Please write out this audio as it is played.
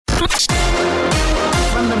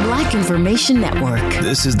From the Black Information Network,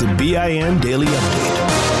 this is the BIN Daily Update.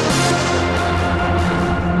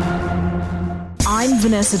 I'm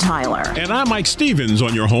Vanessa Tyler. And I'm Mike Stevens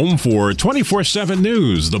on your home for 24/7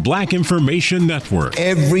 News, the Black Information Network.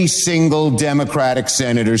 Every single Democratic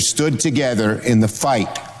senator stood together in the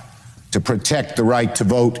fight to protect the right to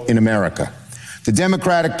vote in America. The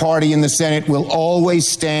Democratic Party in the Senate will always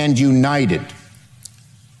stand united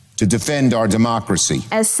to defend our democracy.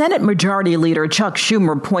 As Senate Majority Leader Chuck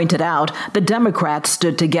Schumer pointed out, the Democrats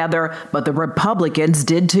stood together, but the Republicans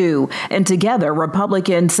did too. And together,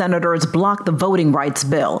 Republican senators blocked the voting rights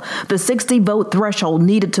bill. The 60-vote threshold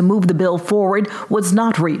needed to move the bill forward was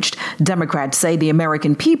not reached. Democrats say the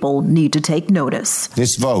American people need to take notice.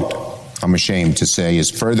 This vote, I'm ashamed to say,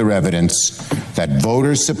 is further evidence that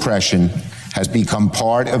voter suppression has become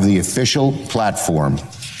part of the official platform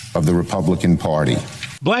of the Republican Party.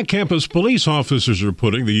 Black campus police officers are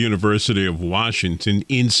putting the University of Washington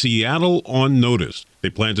in Seattle on notice.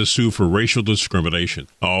 They plan to sue for racial discrimination.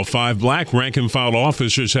 All 5 black rank-and-file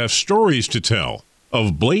officers have stories to tell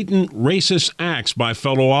of blatant racist acts by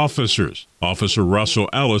fellow officers. Officer Russell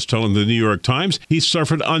Ellis telling the New York Times he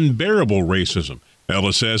suffered unbearable racism.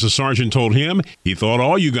 Ellis says a sergeant told him he thought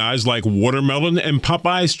all you guys like watermelon and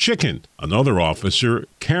Popeye's chicken. Another officer,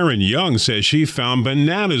 Karen Young, says she found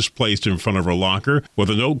bananas placed in front of her locker with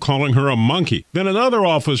a note calling her a monkey. Then another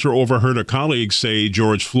officer overheard a colleague say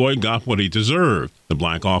George Floyd got what he deserved. The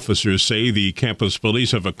black officers say the campus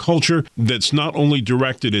police have a culture that's not only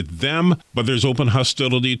directed at them, but there's open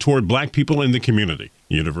hostility toward black people in the community.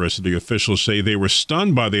 University officials say they were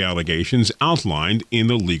stunned by the allegations outlined in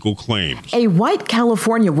the legal claims. A white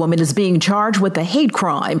California woman is being charged with a hate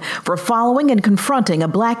crime for following and confronting a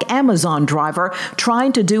black Amazon driver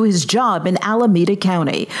trying to do his job in Alameda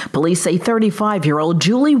County. Police say 35-year-old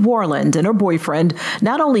Julie Warland and her boyfriend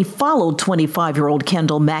not only followed 25-year-old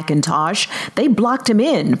Kendall McIntosh, they blocked him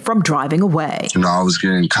in from driving away. I was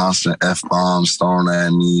getting constant F-bombs thrown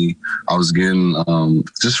at me. I was getting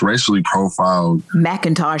just racially profiled.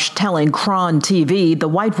 McIntosh telling Cron TV the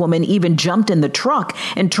white woman even jumped in the truck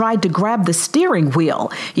and tried to grab the steering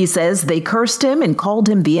wheel. He says they cursed him and called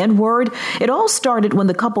him the N-word. It all started when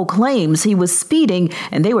the couple claims he was speeding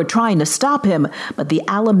and they were trying to stop him, but the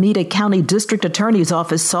Alameda County District Attorney's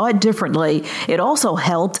Office saw it differently. It also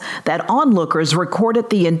helped that onlookers recorded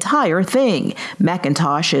the entire thing.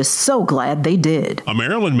 McIntosh is so glad they did. A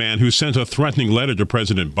Maryland man who sent a threatening letter to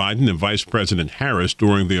President Biden and Vice President Harris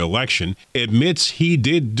during the election admits he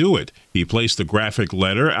did do it. He placed the graphic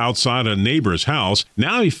letter outside a neighbor's house.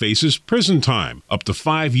 Now he faces prison time, up to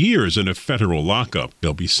 5 years in a federal lockup.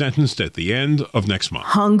 He'll be sentenced at the end of next month.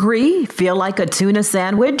 Hungry? Feel like a tuna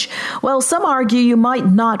sandwich? Well, some argue you might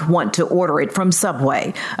not want to order it from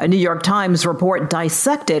Subway. A New York Times report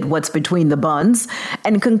dissected what's between the buns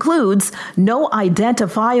and concludes no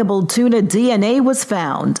identifiable tuna DNA was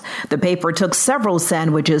found. The paper took several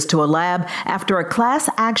sandwiches to a lab after a class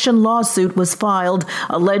action lawsuit was filed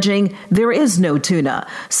alleging there is no tuna.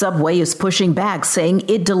 Subway is pushing back, saying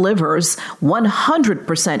it delivers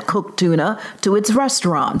 100% cooked tuna to its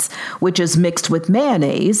restaurants, which is mixed with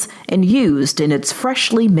mayonnaise and used in its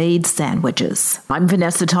freshly made sandwiches. I'm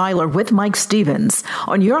Vanessa Tyler with Mike Stevens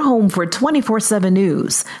on your home for 24/7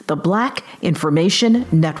 News, the Black Information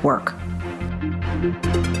Network.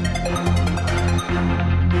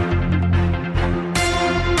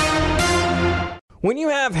 When you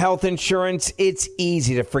have health insurance, it's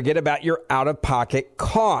easy to forget about your out-of-pocket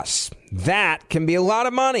costs. That can be a lot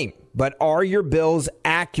of money, but are your bills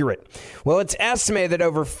accurate? Well, it's estimated that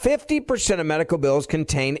over 50% of medical bills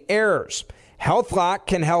contain errors. HealthLock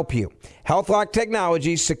can help you. HealthLock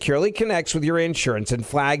technology securely connects with your insurance and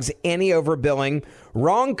flags any overbilling,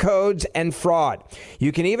 wrong codes, and fraud.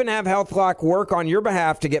 You can even have HealthLock work on your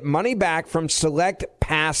behalf to get money back from select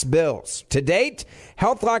past bills. To date,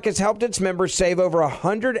 HealthLock has helped its members save over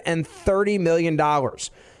 $130 million.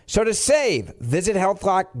 So to save, visit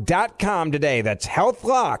healthlock.com today. That's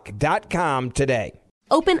healthlock.com today.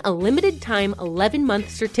 Open a limited-time 11-month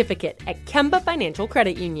certificate at Kemba Financial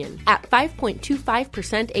Credit Union. At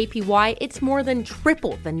 5.25% APY, it's more than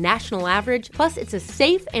triple the national average, plus it's a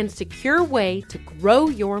safe and secure way to grow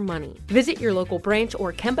your money. Visit your local branch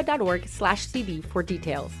or kemba.org/cb for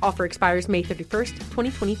details. Offer expires May 31st,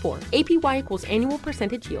 2024. APY equals annual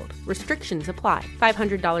percentage yield. Restrictions apply.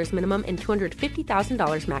 $500 minimum and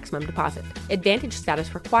 $250,000 maximum deposit. Advantage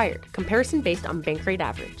status required. Comparison based on bank rate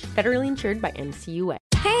average. Federally insured by NCUA.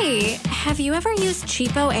 Hey, have you ever used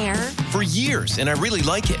Cheapo Air? For years, and I really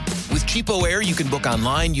like it. With Cheapo Air, you can book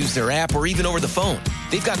online, use their app, or even over the phone.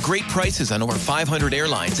 They've got great prices on over 500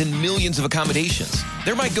 airlines and millions of accommodations.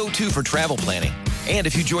 They're my go-to for travel planning. And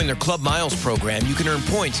if you join their Club Miles program, you can earn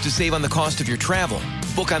points to save on the cost of your travel.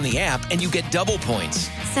 Book on the app, and you get double points.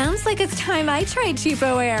 Sounds like it's time I tried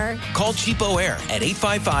Cheapo Air. Call Cheapo Air at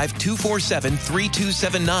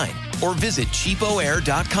 855-247-3279 or visit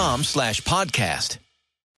cheapoair.com/podcast.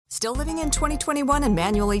 Still living in 2021 and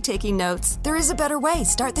manually taking notes? There is a better way.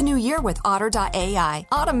 Start the new year with Otter.ai.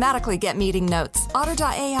 Automatically get meeting notes.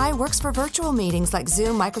 Otter.ai works for virtual meetings like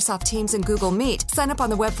Zoom, Microsoft Teams, and Google Meet. Sign up on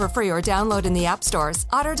the web for free or download in the app stores.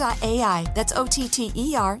 Otter.ai. That's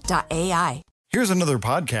OTTER.ai. Here's another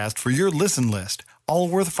podcast for your listen list.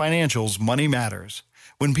 Allworth Financial's Money Matters.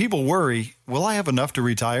 When people worry, will I have enough to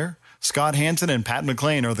retire? Scott Hansen and Pat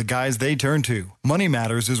McClain are the guys they turn to. Money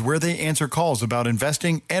Matters is where they answer calls about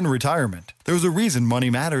investing and retirement. There's a reason Money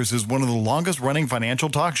Matters is one of the longest-running financial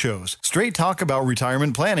talk shows. Straight talk about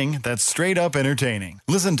retirement planning that's straight up entertaining.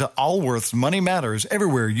 Listen to Allworth's Money Matters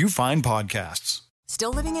everywhere you find podcasts.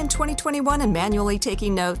 Still living in 2021 and manually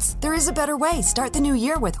taking notes? There is a better way. Start the new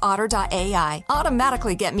year with Otter.ai.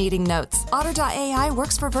 Automatically get meeting notes. Otter.ai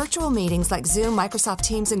works for virtual meetings like Zoom, Microsoft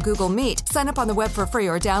Teams, and Google Meet. Sign up on the web for free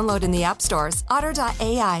or download in the app stores.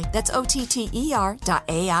 Otter.ai. That's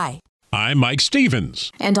OTTER.ai. I'm Mike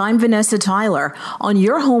Stevens. And I'm Vanessa Tyler on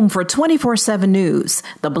your home for 24/7 News,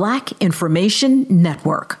 the Black Information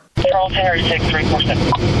Network. Charles Henry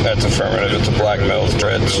 6347. That's affirmative. It's a black male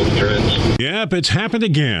threats. Yep, it's happened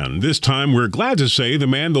again. This time, we're glad to say the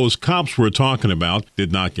man those cops were talking about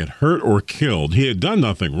did not get hurt or killed. He had done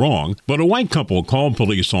nothing wrong, but a white couple called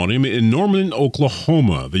police on him in Norman,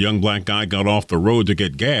 Oklahoma. The young black guy got off the road to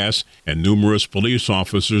get gas, and numerous police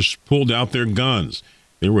officers pulled out their guns.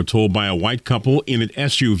 They were told by a white couple in an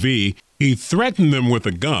SUV he threatened them with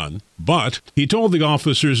a gun, but he told the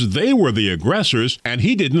officers they were the aggressors and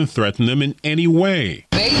he didn't threaten them in any way.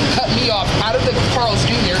 They cut me off out of the Carl's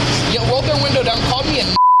Jr., rolled their window down, called me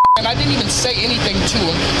and I didn't even say anything to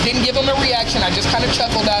them. Didn't give them a reaction. I just kind of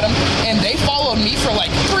chuckled at them, and they followed me for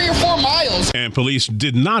like 3 or 4 miles. And police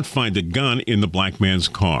did not find a gun in the black man's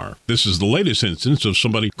car. This is the latest instance of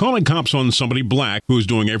somebody calling cops on somebody black who's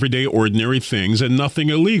doing everyday ordinary things and nothing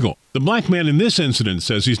illegal. The black man in this incident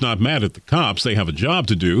says he's not mad at the cops. They have a job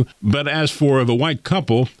to do. But as for the white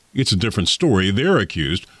couple, it's a different story. They're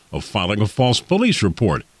accused of filing a false police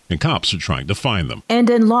report, and cops are trying to find them. And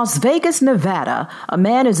in Las Vegas, Nevada, a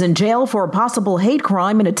man is in jail for a possible hate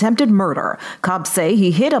crime and attempted murder. Cops say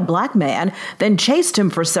he hit a black man, then chased him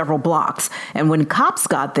for several blocks. And when cops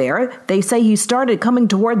got there, they say he started coming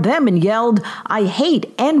toward them and yelled, "I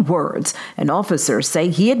hate N-words." And officers say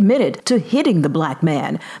he admitted to hitting the black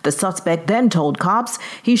man. The suspect then told cops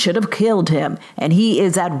he should have killed him, and he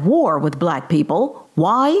is at war with black people.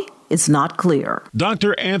 Why? It's not clear.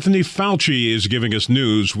 Dr. Anthony Fauci is giving us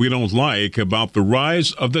news we don't like about the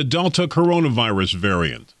rise of the Delta coronavirus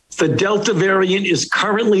variant. The Delta variant is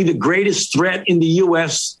currently the greatest threat in the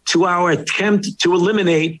U.S. to our attempt to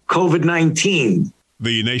eliminate COVID-19.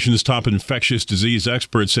 The nation's top infectious disease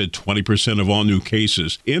expert said 20% of all new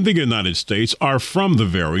cases in the United States are from the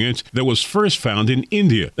variant that was first found in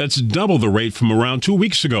India. That's double the rate from around 2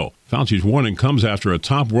 weeks ago. Fauci's warning comes after a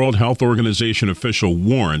top World Health Organization official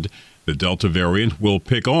warned the Delta variant will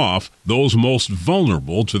pick off those most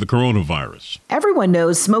vulnerable to the coronavirus. Everyone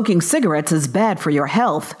knows smoking cigarettes is bad for your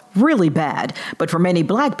health, really bad. But for many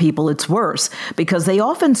black people, it's worse because they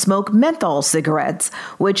often smoke menthol cigarettes,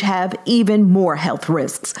 which have even more health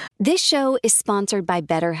risks. This show is sponsored by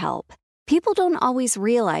BetterHelp. People don't always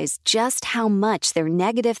realize just how much their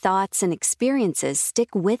negative thoughts and experiences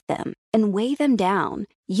stick with them and weigh them down.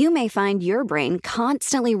 You may find your brain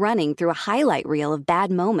constantly running through a highlight reel of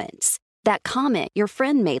bad moments. That comment your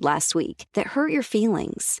friend made last week that hurt your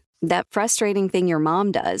feelings. That frustrating thing your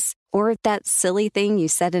mom does. Or that silly thing you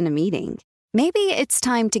said in a meeting. Maybe it's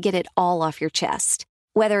time to get it all off your chest.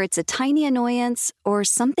 Whether it's a tiny annoyance or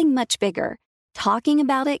something much bigger, talking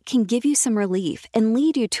about it can give you some relief and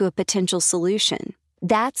lead you to a potential solution.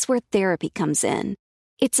 That's where therapy comes in.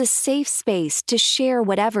 It's a safe space to share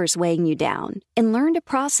whatever's weighing you down and learn to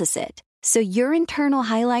process it so your internal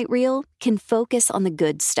highlight reel can focus on the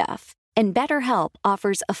good stuff. And BetterHelp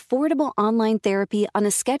offers affordable online therapy on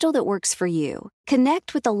a schedule that works for you.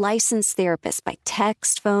 Connect with a licensed therapist by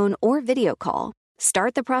text, phone, or video call.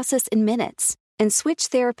 Start the process in minutes and switch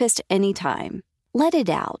therapist anytime. Let it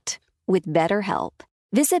out with BetterHelp.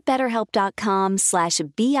 Visit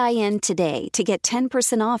BetterHelp.com/BIN today to get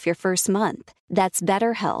 10% off your first month. That's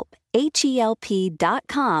BetterHelp,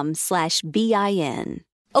 HELP.com/BIN.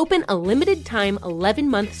 Open a limited-time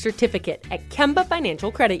 11-month certificate at Kemba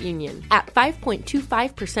Financial Credit Union. At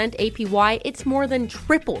 5.25% APY, it's more than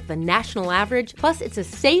triple the national average, plus it's a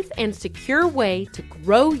safe and secure way to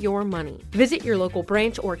grow your money. Visit your local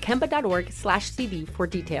branch or kemba.org/CD for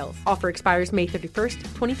details. Offer expires May 31st,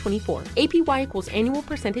 2024. APY equals annual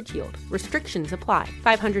percentage yield. Restrictions apply.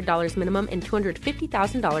 $500 minimum and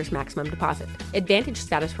 $250,000 maximum deposit. Advantage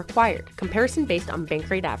status required. Comparison based on bank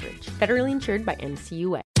rate average. Federally insured by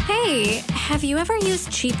NCUA. Hey, have you ever used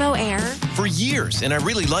Cheapo Air? For years, and I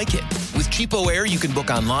really like it. With Cheapo Air, you can book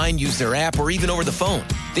online, use their app, or even over the phone.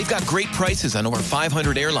 They've got great prices on over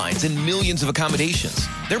 500 airlines and millions of accommodations.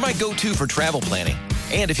 They're my go-to for travel planning.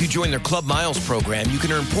 And if you join their Club Miles program, you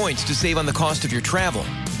can earn points to save on the cost of your travel.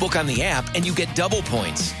 Book on the app, and you get double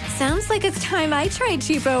points. Sounds like it's time I tried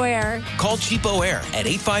Cheapo Air. Call Cheapo Air at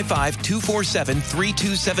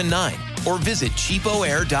 855-247-3279 or visit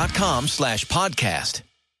cheapoair.com/podcast.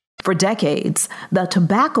 For decades, the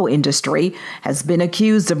tobacco industry has been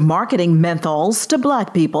accused of marketing menthols to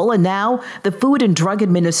Black people, and now the Food and Drug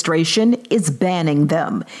Administration is banning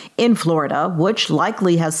them. In Florida, which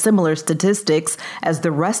likely has similar statistics as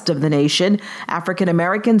the rest of the nation, African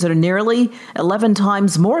Americans are nearly 11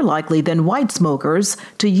 times more likely than white smokers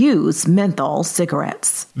to use menthol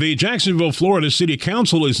cigarettes. The Jacksonville, Florida City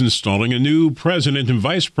Council is installing a new president and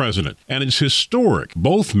vice president, and it's historic.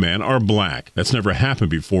 Both men are Black. That's never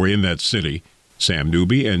happened before in that city. Sam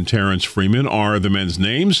Newby and Terrence Freeman are the men's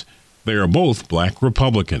names. They are both Black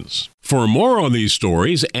Republicans. For more on these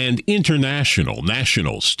stories and international,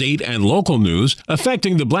 national, state, and local news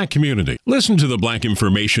affecting the Black community, listen to the Black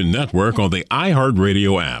Information Network on the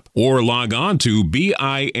iHeartRadio app or log on to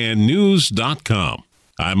BINnews.com.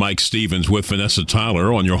 I'm Mike Stevens with Vanessa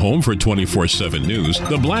Tyler on your home for 24/7 News,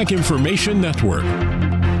 the Black Information Network.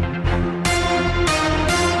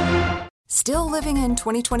 Still living in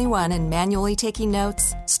 2021 and manually taking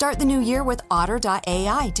notes? Start the new year with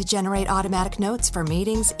Otter.ai to generate automatic notes for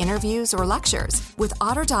meetings, interviews, or lectures. With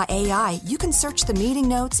Otter.ai, you can search the meeting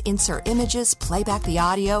notes, insert images, play back the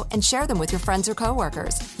audio, and share them with your friends or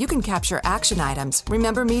coworkers. You can capture action items,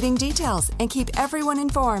 remember meeting details, and keep everyone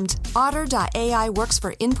informed. Otter.ai works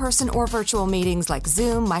for in-person or virtual meetings like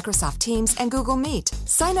Zoom, Microsoft Teams, and Google Meet.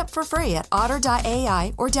 Sign up for free at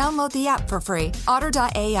Otter.ai or download the app for free.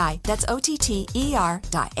 Otter.ai, that's OTTER.ai.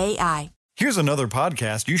 Here's another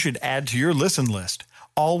podcast you should add to your listen list.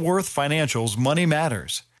 Allworth Financial's Money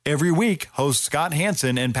Matters. Every week, hosts Scott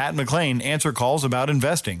Hansen and Pat McClain answer calls about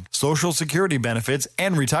investing, Social Security benefits,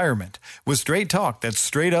 and retirement with straight talk that's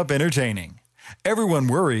straight up entertaining. Everyone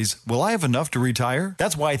worries, will I have enough to retire?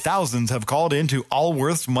 That's why thousands have called into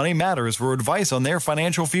Allworth's Money Matters for advice on their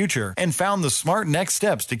financial future and found the smart next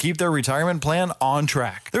steps to keep their retirement plan on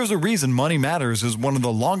track. There's a reason Money Matters is one of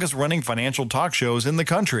the longest running financial talk shows in the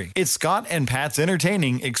country. It's Scott and Pat's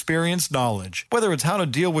entertaining, experienced knowledge. Whether it's how to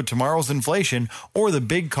deal with tomorrow's inflation or the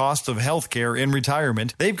big costs of healthcare in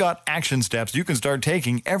retirement, they've got action steps you can start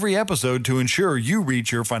taking every episode to ensure you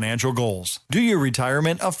reach your financial goals. Do your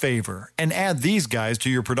retirement a favor and add these guys to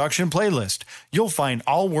your production playlist. You'll find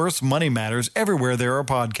Allworth's Money Matters everywhere there are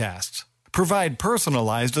podcasts. Provide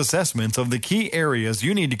personalized assessments of the key areas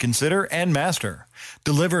you need to consider and master.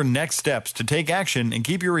 Deliver next steps to take action and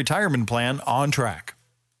keep your retirement plan on track.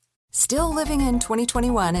 Still living in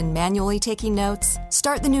 2021 and manually taking notes?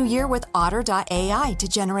 Start the new year with Otter.ai to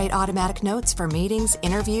generate automatic notes for meetings,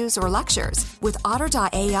 interviews, or lectures. With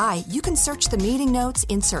Otter.ai, you can search the meeting notes,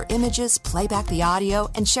 insert images, play back the audio,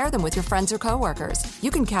 and share them with your friends or coworkers. You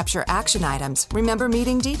can capture action items, remember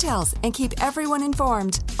meeting details, and keep everyone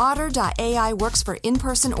informed. Otter.ai works for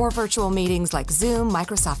in-person or virtual meetings like Zoom,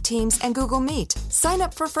 Microsoft Teams, and Google Meet. Sign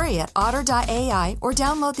up for free at Otter.ai or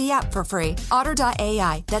download the app for free.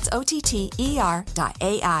 Otter.ai, that's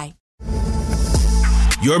OTTER.ai.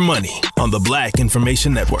 Your money on the Black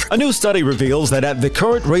Information Network. A new study reveals that at the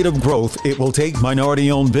current rate of growth, it will take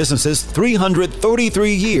minority-owned businesses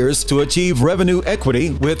 333 years to achieve revenue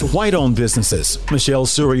equity with white-owned businesses. Michelle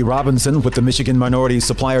Suri Robinson with the Michigan Minority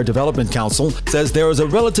Supplier Development Council says there is a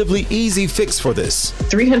relatively easy fix for this.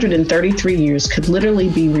 333 years could literally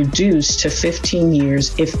be reduced to 15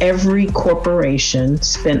 years if every corporation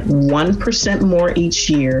spent 1% more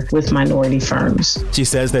each year with minority firms. She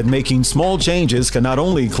says that making small changes can not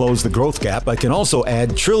only close the growth gap, but can also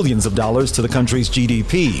add trillions of dollars to the country's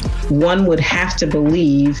GDP. One would have to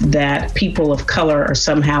believe that people of color are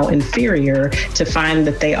somehow inferior to find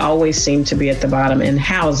that they always seem to be at the bottom in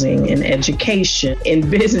housing, in education, in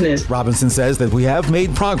business. Robinson says that we have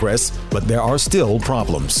made progress, but there are still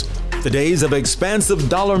problems. The days of expansive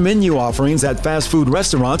dollar menu offerings at fast food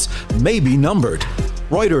restaurants may be numbered.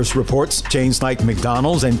 Reuters reports chains like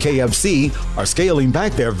McDonald's and KFC are scaling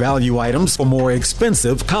back their value items for more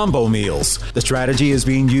expensive combo meals. The strategy is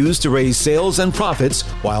being used to raise sales and profits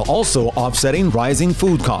while also offsetting rising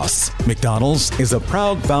food costs. McDonald's is a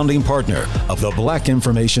proud founding partner of the Black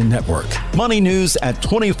Information Network. Money news at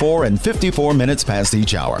 24 and 54 minutes past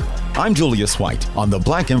each hour. I'm Julius White on the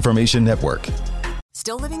Black Information Network.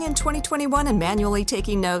 Still living in 2021 and manually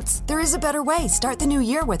taking notes? There is a better way. Start the new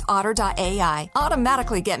year with Otter.ai.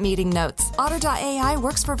 Automatically get meeting notes. Otter.ai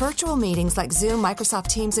works for virtual meetings like Zoom, Microsoft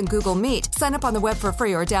Teams, and Google Meet. Sign up on the web for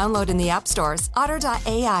free or download in the app stores.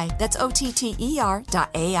 Otter.ai. That's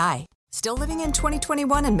OTTER.ai. Still living in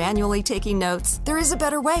 2021 and manually taking notes? There is a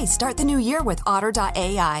better way. Start the new year with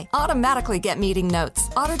Otter.ai. Automatically get meeting notes.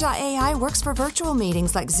 Otter.ai works for virtual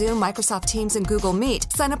meetings like Zoom, Microsoft Teams, and Google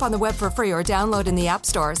Meet. Sign up on the web for free or download in the app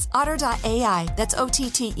stores. Otter.ai. That's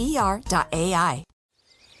OTTER.ai.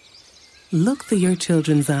 Look through your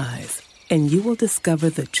children's eyes, and you will discover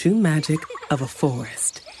the true magic of a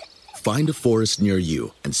forest. Find a forest near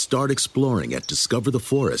you and start exploring at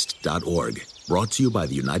discovertheforest.org. Brought to you by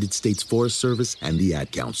the United States Forest Service and the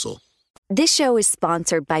Ad Council. This show is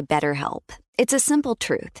sponsored by BetterHelp. It's a simple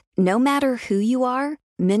truth. No matter who you are,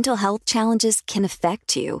 mental health challenges can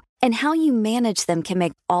affect you, and how you manage them can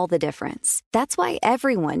make all the difference. That's why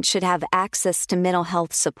everyone should have access to mental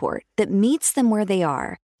health support that meets them where they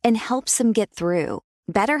are and helps them get through.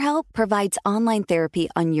 BetterHelp provides online therapy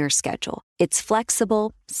on your schedule. It's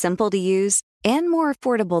flexible, simple to use, and more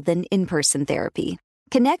affordable than in-person therapy.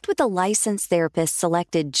 Connect with a licensed therapist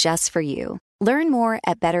selected just for you. Learn more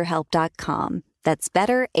at BetterHelp.com. That's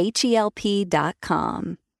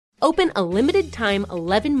BetterHelp.com. Open a limited-time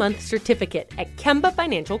 11-month certificate at Kemba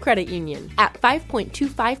Financial Credit Union. At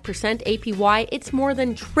 5.25% APY, it's more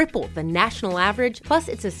than triple the national average, plus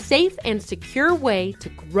it's a safe and secure way to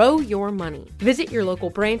grow your money. Visit your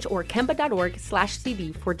local branch or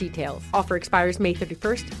kemba.org/cb for details. Offer expires May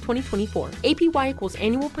 31st, 2024. APY equals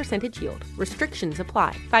annual percentage yield. Restrictions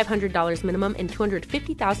apply. $500 minimum and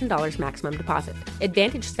 $250,000 maximum deposit.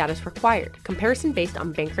 Advantage status required. Comparison based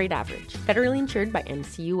on bank rate average. Federally insured by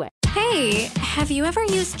NCUA. Hey, have you ever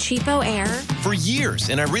used Cheapo Air? For years,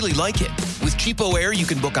 and I really like it. With Cheapo Air, you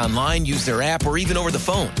can book online, use their app, or even over the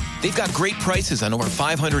phone. They've got great prices on over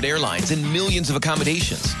 500 airlines and millions of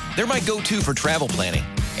accommodations. They're my go-to for travel planning.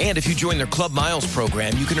 And if you join their Club Miles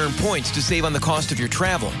program, you can earn points to save on the cost of your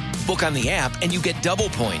travel. Book on the app, and you get double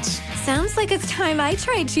points. Sounds like it's time I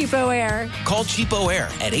tried Cheapo Air. Call Cheapo Air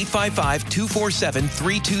at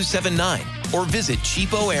 855-247-3279 or visit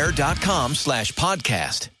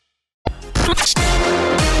cheapoair.com/podcast.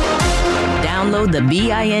 Download the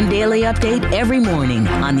BIN Daily Update every morning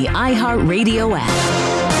on the iHeartRadio app.